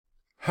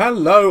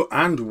Hello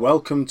and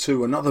welcome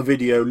to another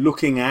video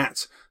looking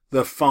at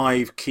the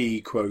 5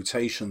 key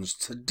quotations.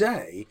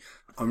 Today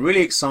I'm really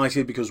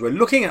excited because we're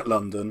looking at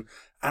London,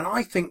 and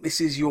I think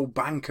this is your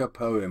banker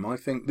poem. I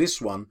think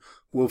this one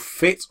will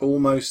fit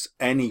almost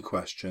any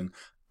question,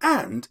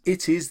 and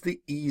it is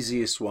the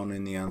easiest one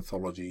in the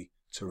anthology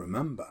to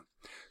remember.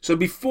 So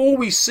before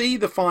we see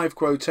the 5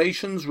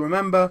 quotations,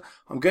 remember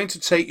I'm going to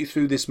take you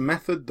through this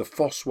method, the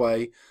Foss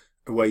way,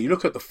 where you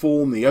look at the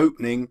form, the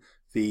opening,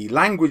 the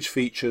language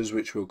features,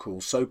 which we'll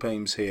call SOAP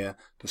aims here,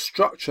 the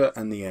structure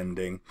and the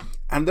ending,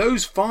 and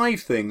those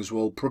 5 things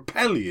will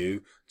propel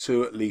you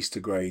to at least a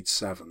grade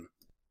 7.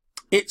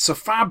 It's a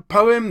fab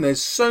poem,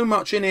 there's so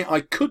much in it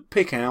I could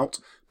pick out,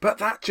 but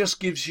that just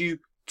gives you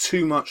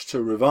too much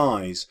to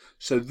revise.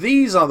 So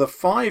these are the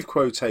 5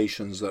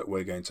 quotations that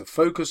we're going to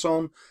focus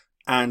on,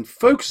 and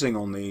focusing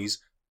on these,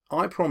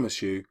 I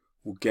promise you,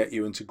 will get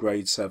you into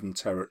grade 7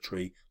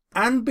 territory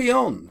and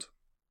beyond.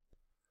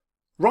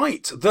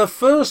 Right, the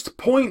first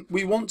point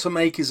we want to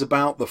make is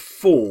about the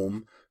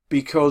form,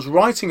 because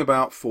writing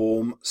about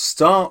form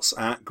starts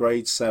at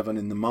grade 7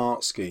 in the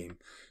mark scheme.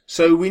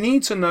 So we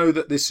need to know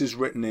that this is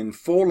written in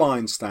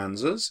 4-line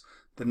stanzas.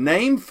 The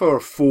name for a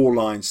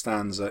 4-line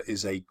stanza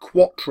is a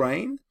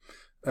quatrain,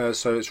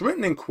 so it's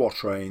written in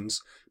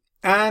quatrains,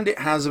 and it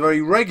has a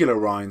very regular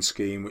rhyme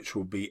scheme, which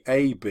will be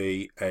A,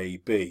 B, A,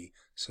 B.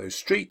 So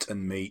street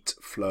and meet,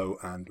 flow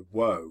and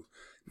woe.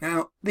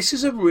 Now, this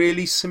is a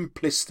really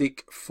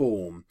simplistic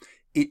form.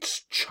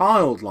 It's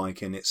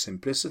childlike in its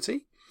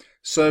simplicity.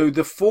 So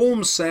the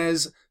form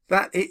says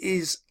that it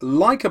is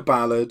like a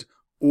ballad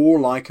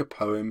or like a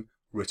poem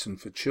written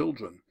for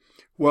children.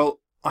 Well,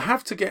 I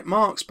have to get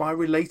marks by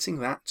relating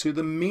that to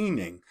the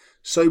meaning.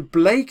 So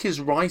Blake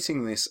is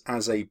writing this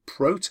as a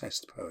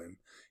protest poem.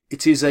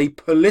 It is a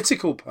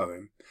political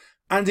poem.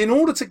 And in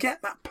order to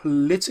get that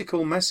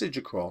political message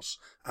across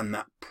and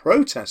that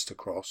protest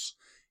across,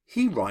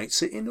 he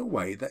writes it in a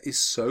way that is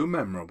so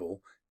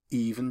memorable,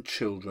 even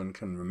children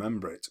can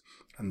remember it.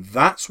 And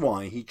that's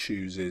why he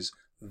chooses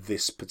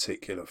this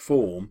particular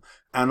form.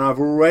 And I've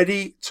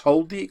already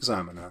told the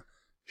examiner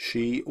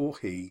she or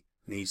he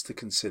needs to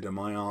consider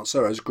my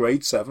answer as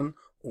grade 7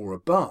 or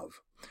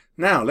above.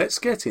 Now let's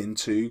get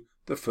into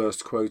the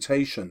first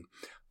quotation.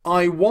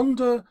 I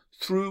wander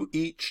through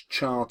each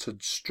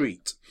chartered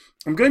street.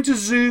 I'm going to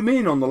zoom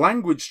in on the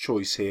language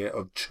choice here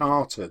of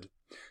chartered.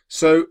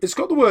 So it's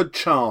got the word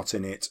chart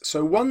in it.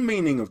 So one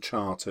meaning of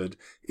chartered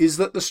is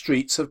that the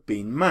streets have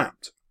been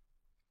mapped,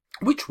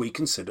 which we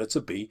consider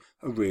to be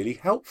a really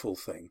helpful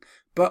thing.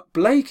 But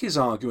Blake is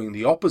arguing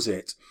the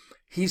opposite.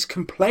 He's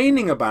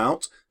complaining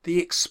about the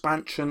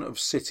expansion of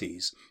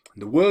cities.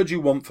 And the word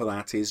you want for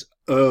that is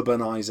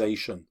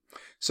urbanization.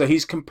 So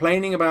he's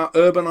complaining about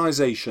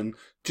urbanization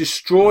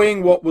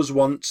destroying what was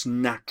once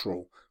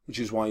natural, which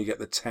is why you get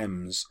the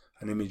Thames,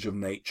 an image of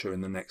nature,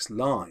 in the next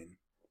line.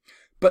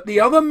 But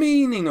the other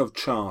meaning of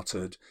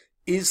chartered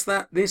is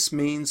that this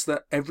means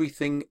that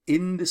everything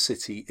in the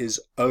city is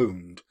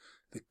owned.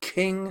 The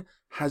king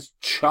has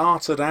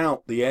chartered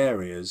out the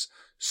areas.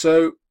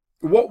 So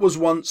what was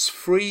once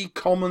free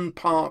common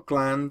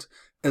parkland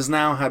has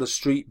now had a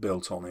street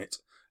built on it.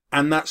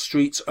 And that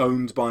street's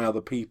owned by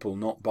other people,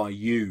 not by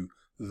you,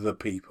 the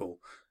people.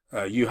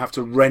 You have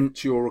to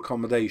rent your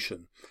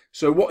accommodation.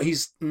 So what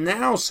he's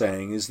now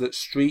saying is that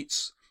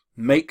streets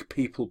make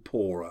people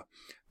poorer.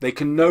 They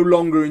can no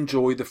longer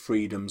enjoy the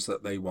freedoms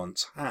that they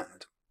once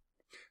had.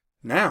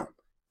 Now,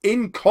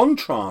 in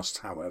contrast,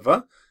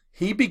 however,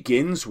 he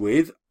begins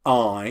with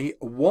I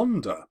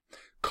wander.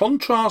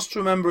 Contrast,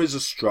 remember, is a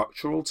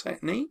structural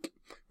technique,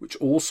 which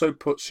also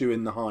puts you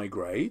in the high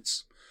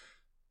grades.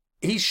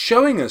 He's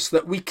showing us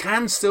that we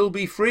can still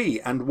be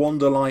free and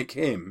wander like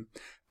him,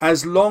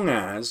 as long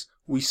as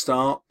we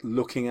start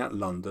looking at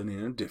London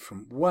in a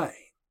different way.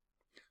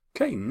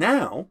 Okay,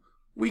 now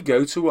we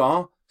go to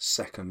our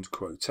second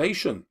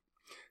quotation.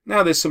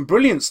 Now there's some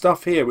brilliant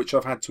stuff here which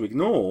I've had to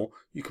ignore.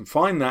 You can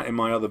find that in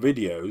my other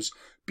videos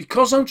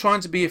because I'm trying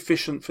to be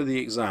efficient for the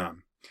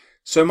exam.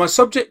 So my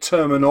subject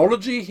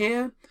terminology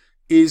here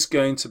is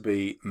going to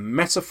be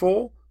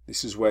metaphor.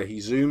 This is where he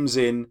zooms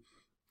in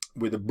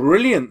with a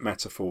brilliant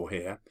metaphor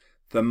here.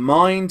 The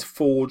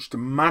mind-forged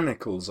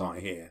manacles I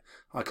hear.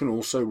 I can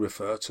also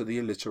refer to the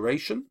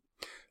alliteration.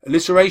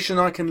 Alliteration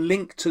I can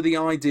link to the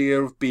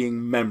idea of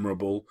being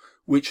memorable,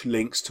 which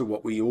links to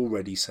what we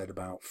already said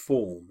about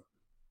form.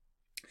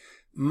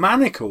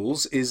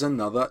 Manacles is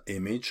another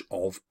image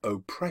of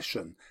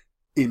oppression,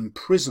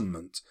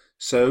 imprisonment.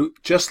 So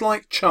just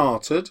like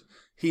chartered,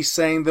 he's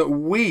saying that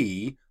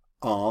we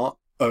are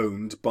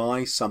owned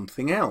by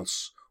something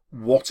else.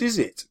 What is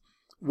it?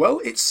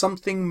 Well, it's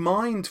something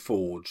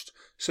mind-forged.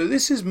 So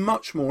this is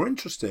much more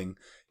interesting.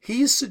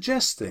 He is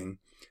suggesting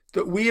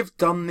that we have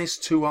done this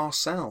to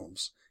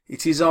ourselves.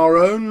 It is our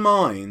own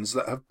minds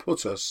that have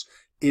put us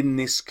in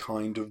this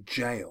kind of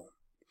jail.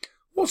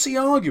 What's he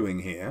arguing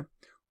here?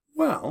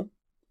 Well,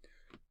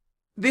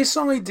 this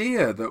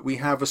idea that we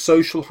have a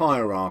social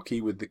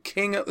hierarchy with the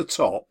king at the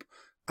top,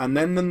 and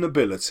then the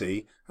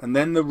nobility, and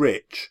then the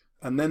rich,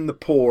 and then the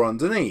poor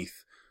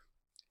underneath,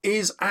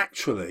 is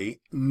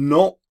actually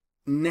not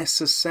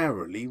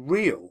necessarily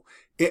real.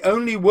 It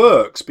only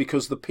works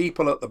because the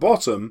people at the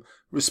bottom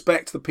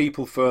respect the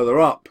people further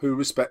up, who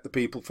respect the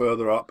people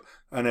further up,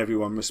 and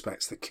everyone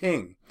respects the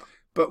king.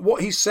 But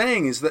what he's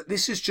saying is that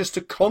this is just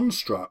a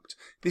construct.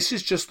 This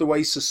is just the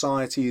way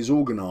society is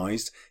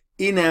organised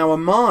in our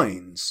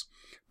minds.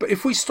 But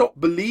if we stop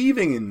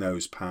believing in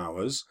those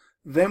powers,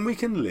 then we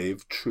can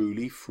live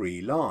truly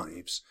free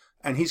lives.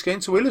 And he's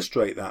going to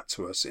illustrate that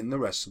to us in the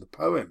rest of the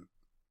poem.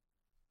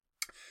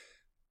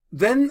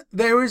 Then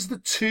there is the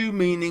two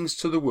meanings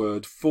to the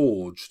word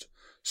forged.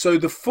 So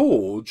the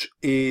forge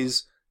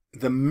is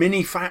the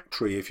mini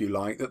factory, if you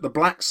like, that the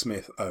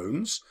blacksmith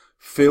owns,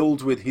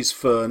 filled with his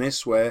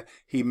furnace where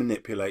he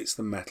manipulates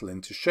the metal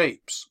into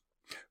shapes.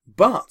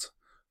 But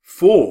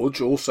forge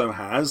also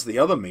has the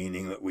other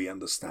meaning that we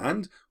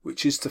understand,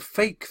 which is to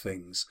fake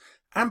things.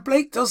 And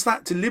Blake does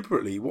that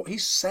deliberately. What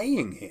he's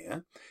saying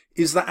here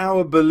is that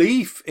our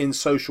belief in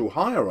social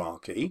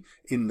hierarchy,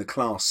 in the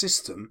class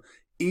system,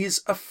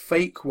 is a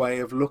fake way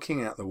of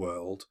looking at the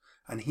world,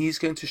 and he's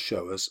going to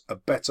show us a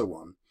better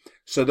one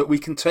so that we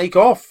can take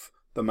off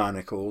the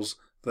manacles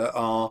that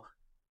are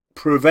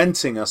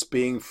preventing us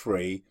being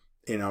free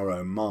in our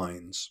own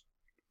minds.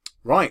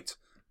 Right,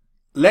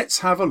 let's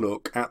have a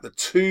look at the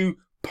two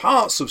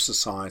parts of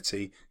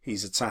society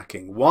he's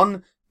attacking.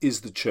 One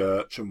is the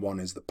church and one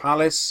is the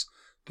palace.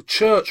 The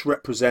church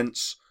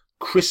represents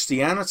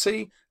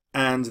Christianity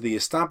and the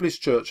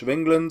established Church of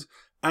England,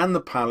 and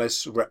the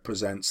palace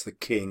represents the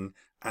king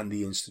and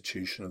the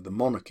institution of the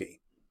monarchy.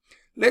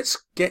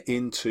 Let's get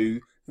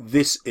into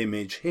this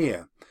image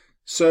here.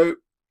 So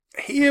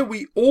here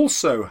we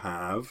also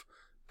have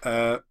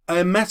a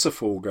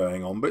metaphor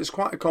going on, but it's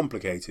quite a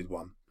complicated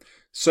one.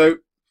 So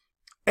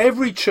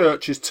every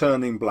church is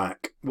turning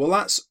black. Well,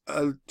 that's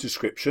a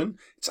description.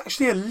 It's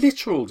actually a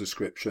literal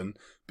description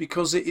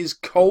because it is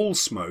coal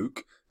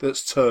smoke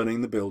that's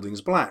turning the buildings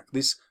black.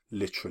 This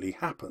literally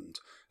happened.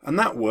 And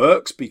that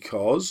works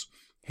because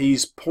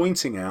he's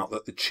pointing out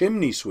that the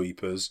chimney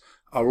sweepers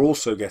are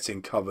also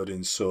getting covered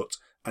in soot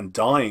and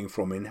dying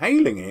from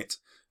inhaling it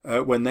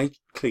when they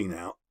clean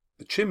out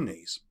the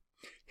chimneys.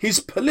 His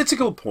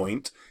political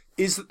point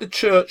is that the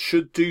church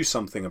should do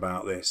something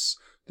about this.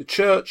 The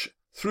church,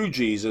 through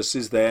Jesus,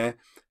 is there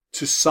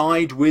to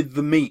side with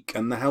the meek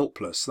and the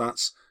helpless.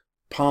 That's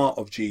part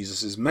of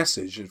Jesus'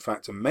 message, in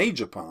fact a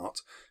major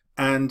part.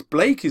 And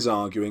Blake is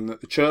arguing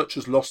that the church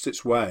has lost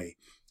its way.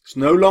 It's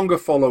no longer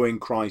following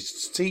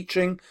Christ's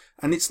teaching,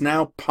 and it's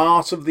now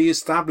part of the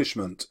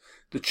establishment.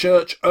 The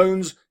church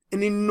owns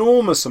an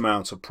enormous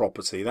amount of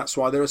property. That's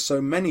why there are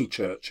so many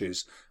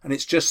churches. And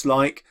it's just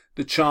like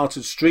the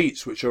chartered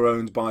streets, which are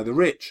owned by the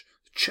rich.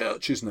 The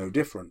church is no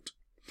different.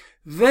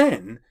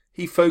 Then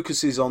he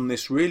focuses on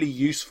this really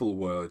useful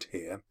word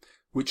here,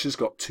 which has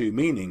got two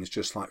meanings,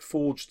 just like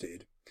forge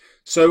did.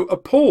 So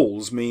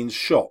appalls means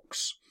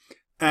shocks.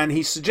 And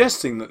he's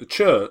suggesting that the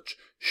church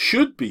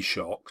should be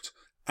shocked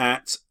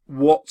at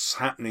what's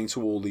happening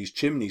to all these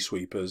chimney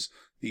sweepers,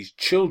 these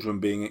children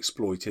being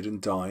exploited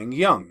and dying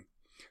young.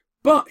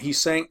 But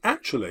he's saying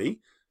actually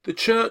the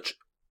church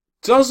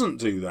doesn't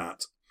do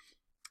that.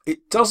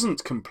 It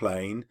doesn't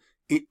complain.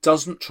 It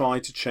doesn't try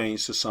to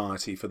change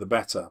society for the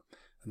better.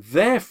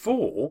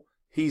 Therefore,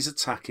 he's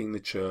attacking the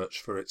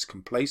church for its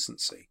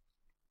complacency.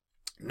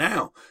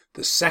 Now,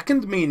 the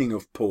second meaning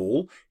of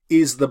pall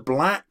is the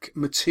black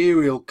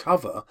material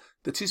cover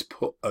that is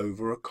put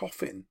over a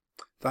coffin.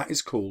 That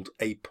is called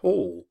a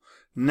pall.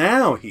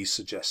 Now he's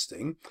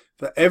suggesting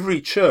that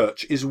every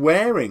church is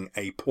wearing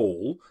a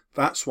pall.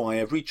 That's why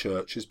every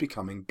church is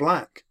becoming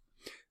black.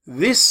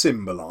 This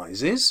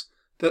symbolises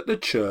that the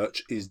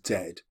church is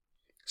dead.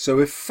 So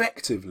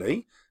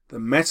effectively, the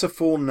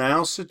metaphor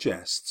now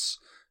suggests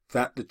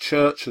that the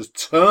church has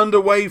turned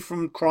away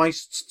from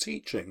Christ's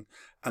teaching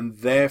and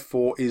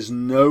therefore is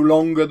no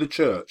longer the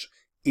church.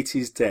 It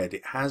is dead.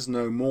 It has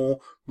no more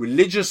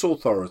religious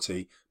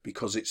authority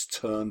because it's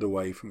turned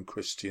away from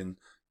Christian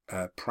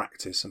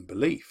practice and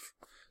belief.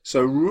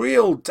 So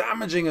real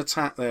damaging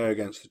attack there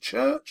against the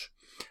church.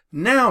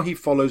 Now he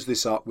follows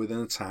this up with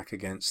an attack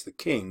against the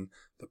king,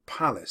 the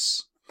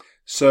palace.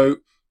 So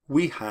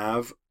we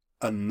have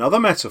another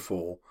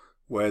metaphor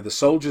where the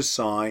soldier's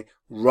sigh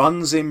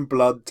runs in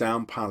blood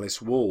down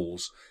palace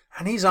walls.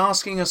 And he's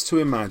asking us to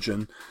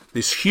imagine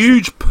this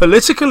huge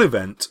political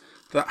event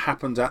that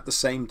happened at the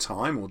same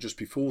time, or just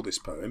before this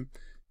poem,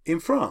 in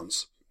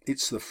France.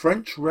 It's the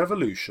French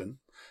Revolution.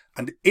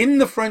 And in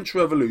the French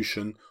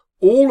Revolution,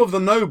 all of the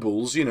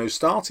nobles, you know,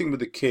 starting with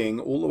the king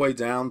all the way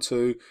down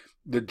to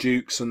the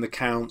dukes and the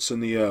counts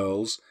and the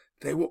earls,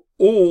 they were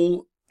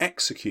all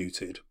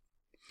executed.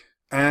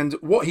 And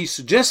what he's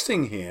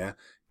suggesting here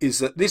is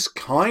that this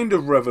kind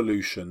of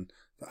revolution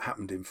that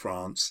happened in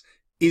France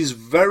is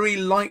very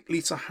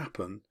likely to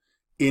happen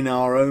in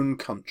our own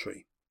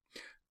country.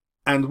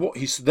 And what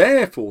he's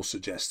therefore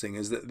suggesting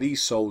is that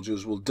these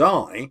soldiers will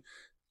die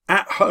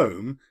at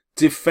home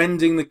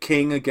defending the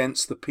king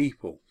against the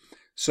people.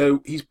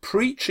 So he's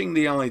preaching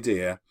the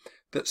idea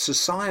that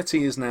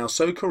society is now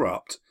so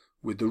corrupt,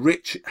 with the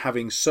rich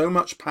having so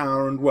much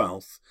power and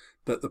wealth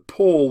that the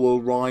poor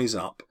will rise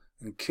up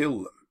and kill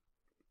them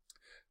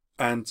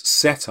and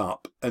set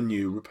up a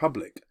new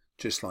republic,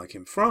 just like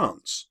in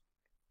France.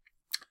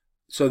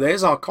 So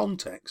there's our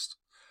context.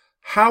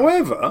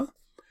 However,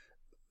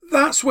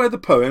 that's where the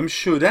poem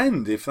should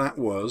end if that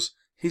was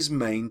his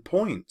main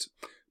point.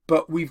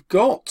 But we've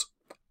got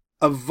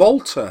a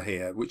volta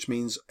here, which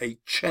means a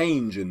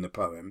change in the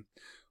poem,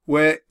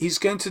 where he's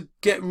going to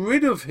get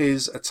rid of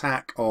his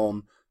attack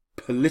on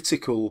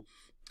political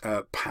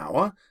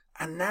power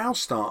and now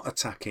start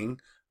attacking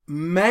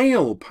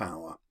male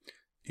power.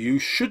 You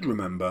should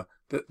remember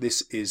that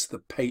this is the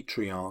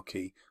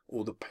patriarchy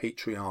or the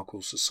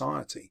patriarchal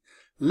society.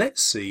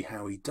 Let's see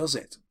how he does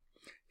it.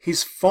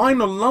 His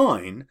final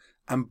line,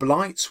 "and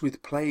blights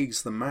with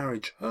plagues the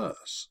marriage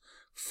hearse,"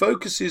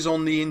 focuses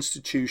on the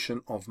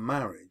institution of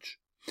marriage.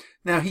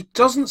 Now, he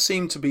doesn't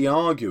seem to be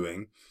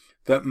arguing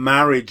that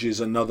marriage is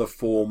another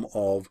form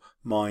of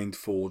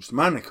mind-forged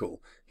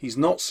manacle. He's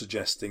not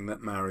suggesting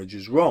that marriage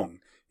is wrong.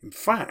 In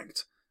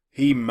fact,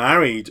 he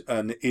married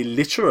an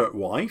illiterate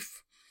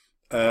wife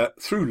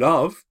through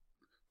love,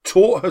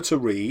 taught her to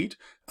read,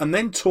 and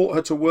then taught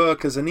her to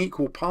work as an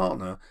equal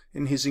partner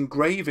in his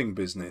engraving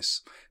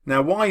business.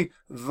 Now, why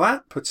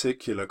that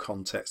particular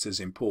context is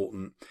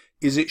important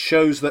is it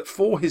shows that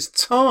for his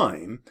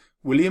time,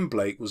 William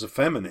Blake was a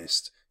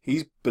feminist.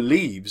 He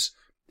believes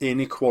in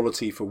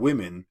equality for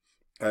women,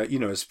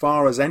 as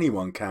far as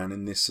anyone can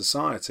in this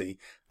society,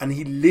 and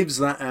he lives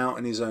that out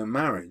in his own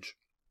marriage.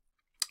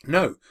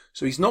 No,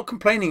 so he's not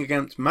complaining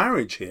against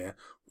marriage here.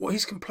 What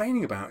he's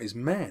complaining about is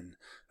men.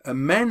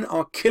 And men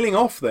are killing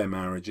off their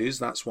marriages.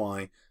 That's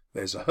why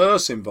there's a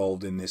hearse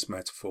involved in this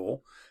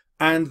metaphor.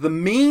 And the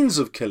means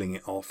of killing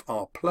it off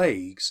are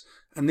plagues.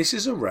 And this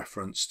is a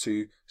reference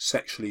to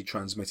sexually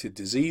transmitted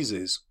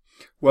diseases.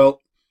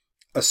 Well,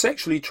 a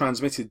sexually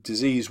transmitted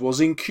disease was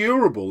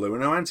incurable. There were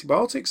no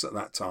antibiotics at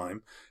that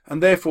time.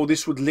 And therefore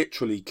this would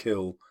literally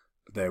kill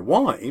their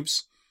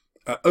wives.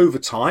 Over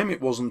time,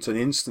 it wasn't an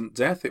instant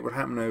death. It would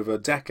happen over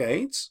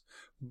decades.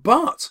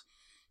 But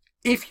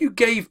if you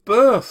gave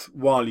birth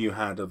while you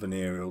had a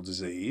venereal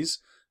disease,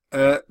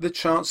 the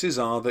chances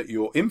are that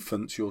your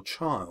infant, your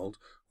child,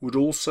 would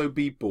also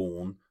be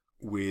born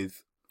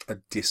with a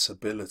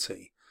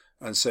disability.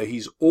 And so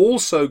he's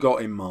also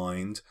got in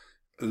mind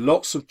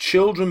lots of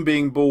children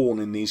being born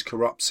in these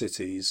corrupt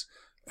cities,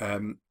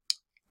 and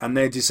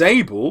they're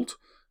disabled.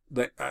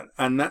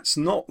 And that's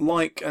not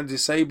like a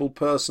disabled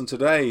person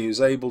today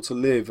who's able to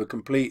live a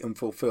complete and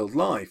fulfilled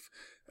life.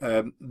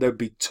 They'd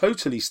be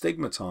totally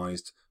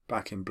stigmatized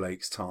back in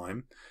Blake's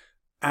time.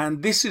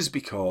 And this is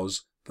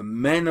because the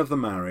men of the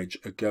marriage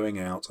are going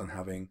out and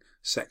having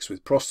sex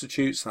with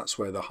prostitutes. That's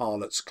where the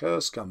harlot's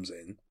curse comes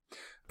in.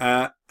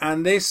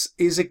 And this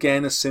is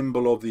again a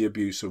symbol of the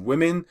abuse of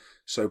women.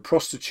 So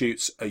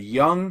prostitutes are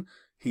young.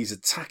 He's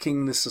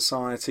attacking the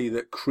society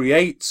that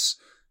creates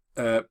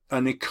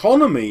an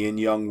economy in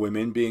young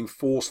women being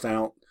forced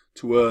out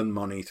to earn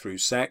money through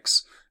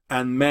sex,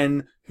 and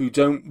men who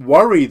don't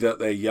worry that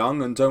they're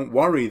young and don't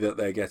worry that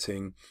they're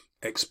getting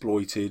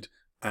exploited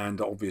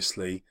and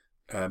obviously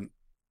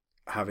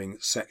having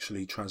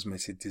sexually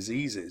transmitted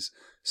diseases.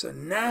 So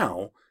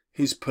now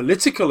his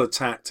political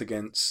attack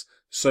against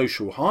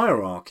social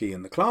hierarchy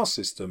and the class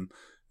system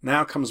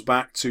now comes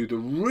back to the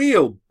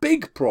real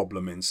big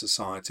problem in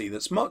society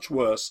that's much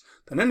worse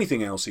than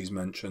anything else he's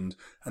mentioned,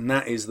 and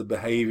that is the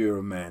behaviour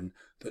of men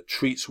that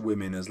treats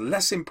women as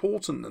less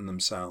important than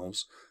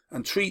themselves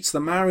and treats the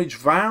marriage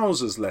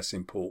vows as less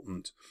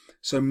important.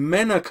 So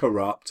men are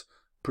corrupt,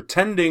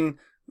 pretending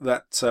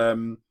that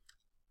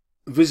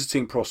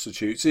visiting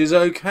prostitutes is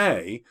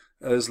okay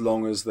as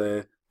long as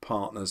their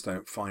partners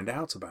don't find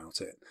out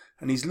about it.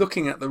 And he's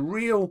looking at the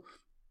real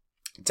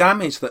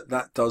damage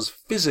that does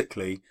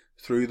physically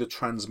through the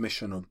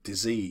transmission of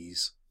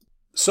disease.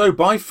 So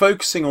by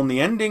focusing on the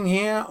ending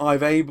here,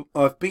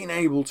 I've been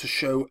able to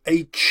show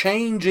a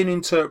change in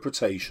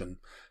interpretation,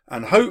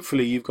 and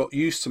hopefully you've got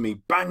used to me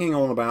banging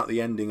on about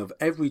the ending of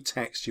every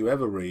text you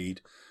ever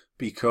read,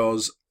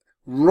 because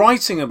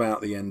writing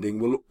about the ending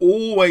will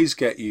always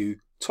get you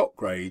top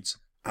grades,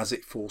 as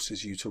it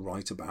forces you to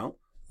write about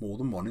more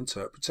than one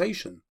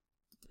interpretation.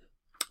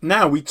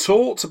 Now, we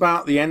talked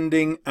about the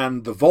ending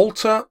and the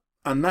volta,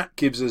 and that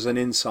gives us an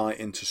insight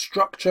into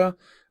structure,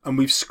 and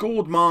we've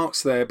scored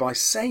marks there by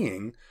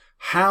saying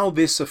how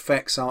this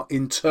affects our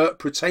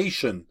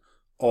interpretation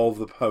of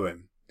the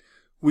poem.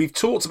 We've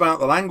talked about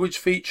the language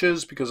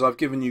features because I've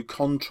given you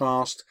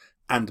contrast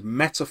and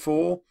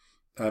metaphor.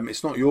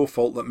 It's not your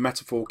fault that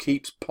metaphor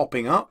keeps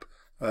popping up.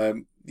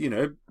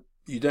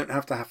 You don't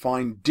have to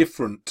find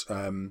different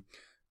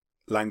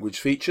language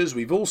features.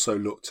 We've also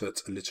looked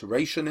at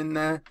alliteration in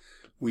there.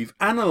 We've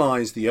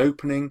analysed the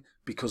opening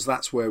because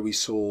that's where we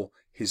saw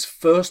his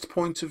first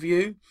point of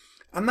view,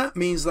 and that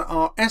means that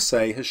our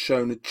essay has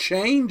shown a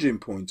change in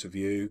point of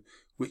view,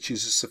 which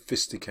is a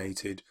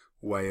sophisticated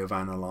way of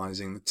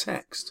analysing the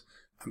text.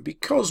 And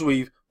because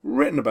we've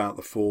written about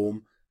the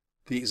form,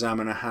 the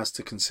examiner has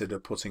to consider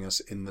putting us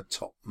in the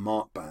top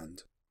mark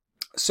band.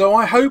 So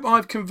I hope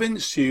I've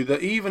convinced you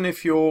that even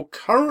if you're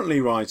currently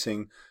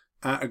writing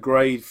at a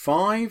grade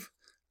 5,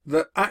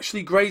 that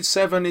actually grade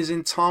 7 is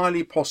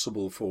entirely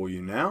possible for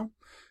you now.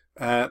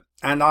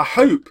 And I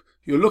hope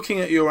you're looking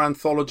at your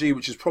anthology,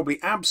 which is probably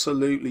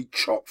absolutely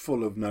chock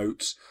full of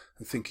notes,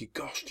 and thinking,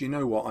 gosh, do you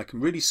know what? I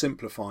can really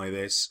simplify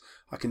this.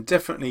 I can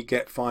definitely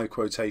get 5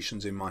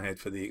 quotations in my head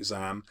for the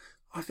exam.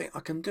 I think I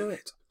can do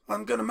it.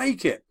 I'm going to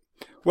make it.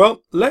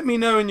 Well, let me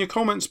know in your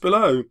comments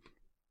below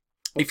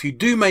if you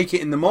do make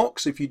it in the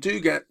mocks, if you do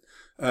get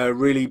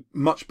really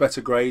much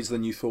better grades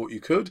than you thought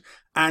you could.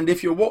 And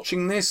if you're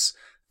watching this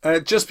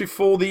just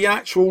before the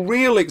actual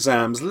real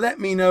exams, let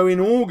me know in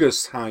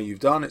August how you've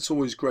done. It's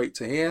always great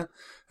to hear.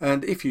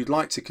 And if you'd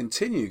like to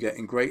continue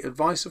getting great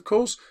advice, of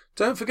course,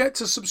 don't forget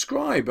to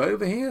subscribe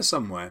over here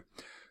somewhere.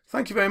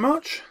 Thank you very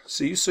much.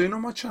 See you soon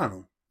on my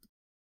channel.